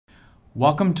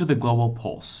Welcome to the Global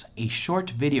Pulse, a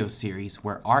short video series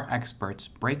where our experts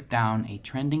break down a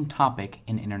trending topic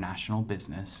in international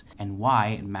business and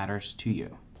why it matters to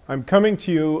you. I'm coming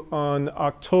to you on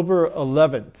October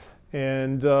 11th,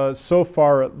 and so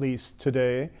far at least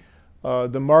today,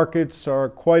 the markets are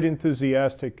quite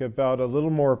enthusiastic about a little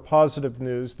more positive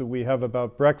news that we have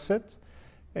about Brexit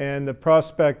and the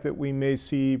prospect that we may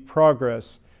see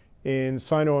progress in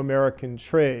Sino-American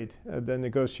trade. The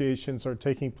negotiations are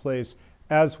taking place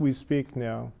as we speak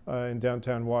now in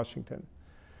downtown Washington.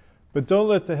 But don't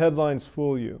let the headlines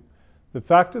fool you. The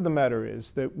fact of the matter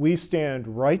is that we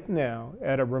stand right now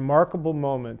at a remarkable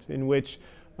moment in which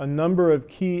a number of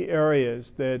key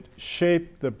areas that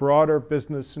shape the broader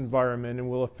business environment and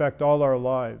will affect all our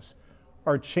lives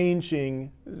are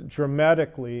changing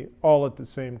dramatically all at the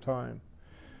same time.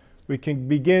 We can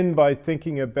begin by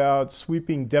thinking about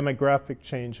sweeping demographic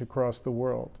change across the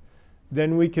world.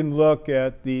 Then we can look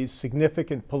at the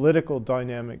significant political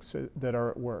dynamics that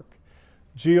are at work.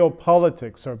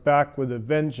 Geopolitics are back with a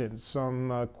vengeance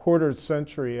some quarter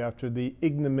century after the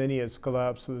ignominious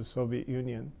collapse of the Soviet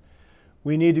Union.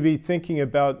 We need to be thinking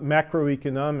about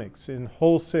macroeconomics in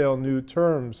wholesale new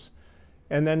terms.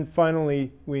 And then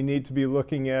finally, we need to be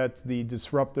looking at the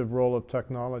disruptive role of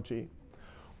technology.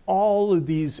 All of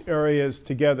these areas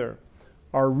together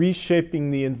are reshaping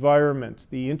the environment,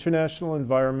 the international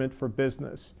environment for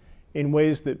business, in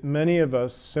ways that many of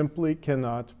us simply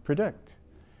cannot predict.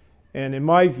 And in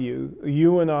my view,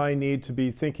 you and I need to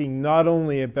be thinking not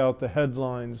only about the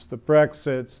headlines, the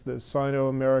Brexits, the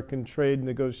Sino-American trade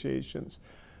negotiations,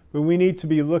 but we need to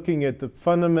be looking at the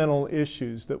fundamental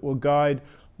issues that will guide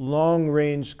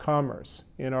long-range commerce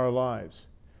in our lives.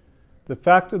 The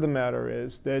fact of the matter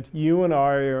is that you and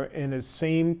I are in a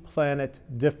same planet,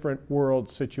 different world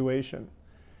situation.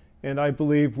 And I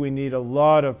believe we need a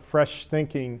lot of fresh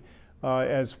thinking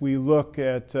as we look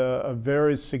at a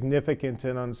very significant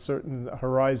and uncertain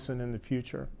horizon in the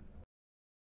future.